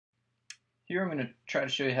Here I'm going to try to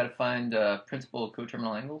show you how to find principal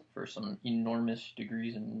coterminal angle for some enormous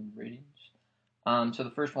degrees and radians. So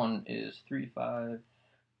the first one is 3, 5,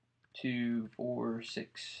 2, 4,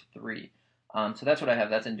 6, 3. So that's what I have.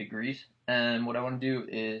 That's in degrees. And what I want to do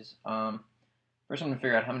is first I'm going to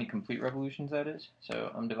figure out how many complete revolutions that is.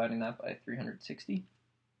 So I'm dividing that by 360.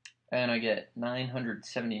 And I get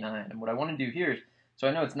 979. And what I want to do here is, so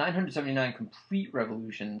I know it's 979 complete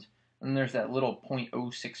revolutions, and there's that little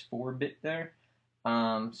 0.064 bit there.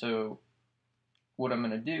 So what I'm going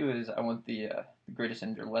to do is I want the greatest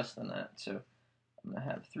integer less than that. So I'm going to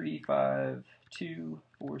have 3, 5, 2,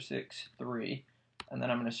 4, 6, 3. And then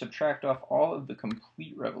I'm going to subtract off all of the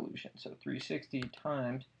complete revolutions. So 360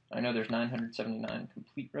 times, I know there's 979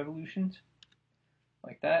 complete revolutions,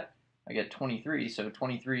 like that. I get 23, so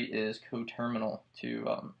 23 is coterminal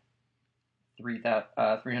to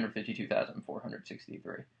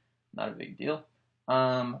 352,463. Not a big deal.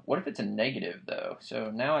 What if it's a negative, though? So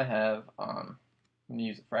now I have, I'm going to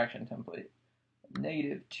use the fraction template,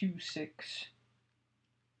 negative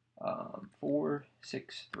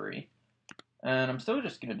 26463. And I'm still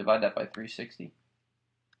just going to divide that by 360.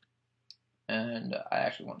 And I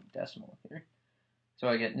actually want a decimal here. So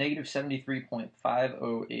I get negative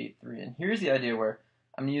 73.5083. And here's the idea where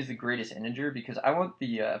I'm going to use the greatest integer because I want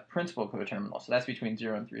the principal coterminal. So that's between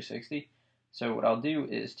 0 and 360. So what I'll do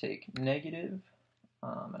is take negative,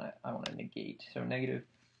 and I want to negate. So negative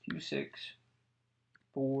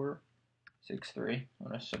 26463. I'm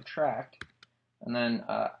going to subtract. And then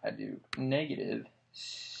I do negative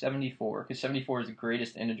 74, because 74 is the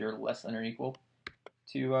greatest integer less than or equal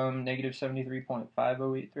to negative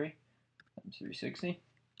 73.5083. 360,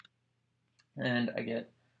 and I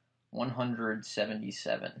get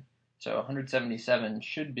 177. So 177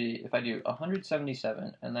 should be, if I do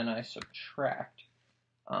 177 and then I subtract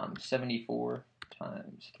 74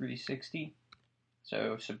 times 360,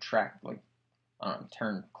 so subtract, like,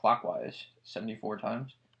 turn clockwise 74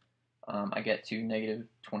 times, I get to negative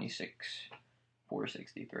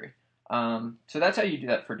 26,463. So that's how you do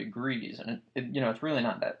that for degrees, and it's really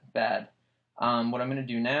not that bad. What I'm going to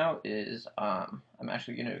do now is I'm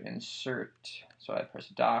actually going to insert, so I press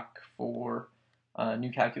dock for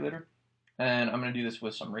new calculator, and I'm going to do this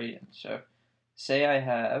with some radians. So say I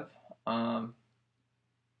have, so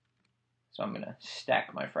I'm going to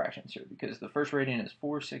stack my fractions here because the first radian is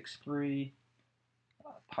 463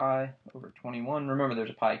 pi over 21. Remember, there's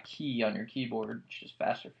a pi key on your keyboard, which is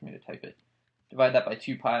faster for me to type it. Divide that by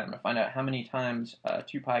 2 pi. I'm going to find out how many times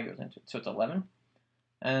 2 pi goes into it. So it's 11.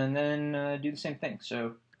 And then do the same thing.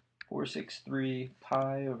 So 463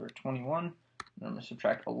 pi over 21. And I'm going to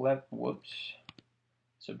subtract 11.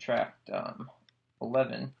 Subtract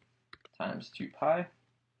 11 times 2 pi,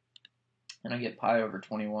 and I get pi over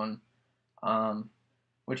 21.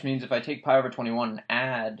 Which means if I take pi over 21 and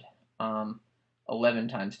add 11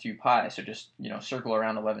 times 2 pi, so just circle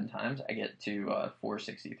around 11 times, I get to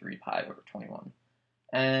 463 pi over 21.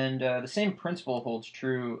 And the same principle holds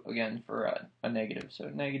true again for a negative. So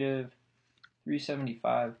negative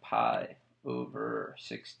 375 pi over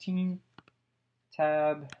 16,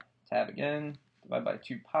 tab again, divide by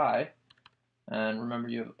 2 pi, and remember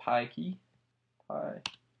you have a pi key, pi,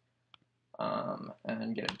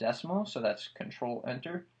 and get a decimal, so that's control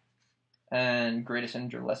enter, and greatest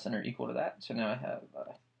integer less than or equal to that. So now I have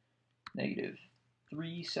negative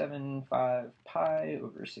 375 pi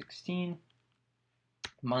over 16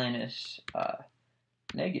 minus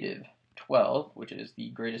negative 12, which is the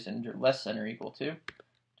greatest integer less than or equal to,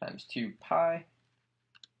 times 2 pi,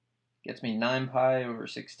 gets me 9 pi over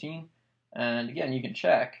 16, and again you can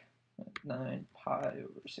check, 9 pi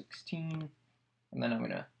over 16, and then I'm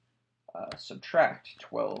going to subtract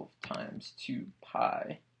 12 times 2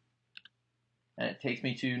 pi, and it takes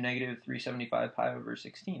me to negative 375 pi over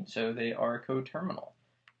 16, so they are coterminal.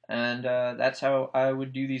 And that's how I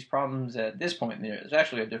would do these problems at this point. There's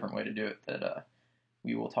actually a different way to do it that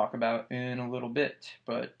we will talk about in a little bit,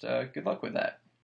 but good luck with that.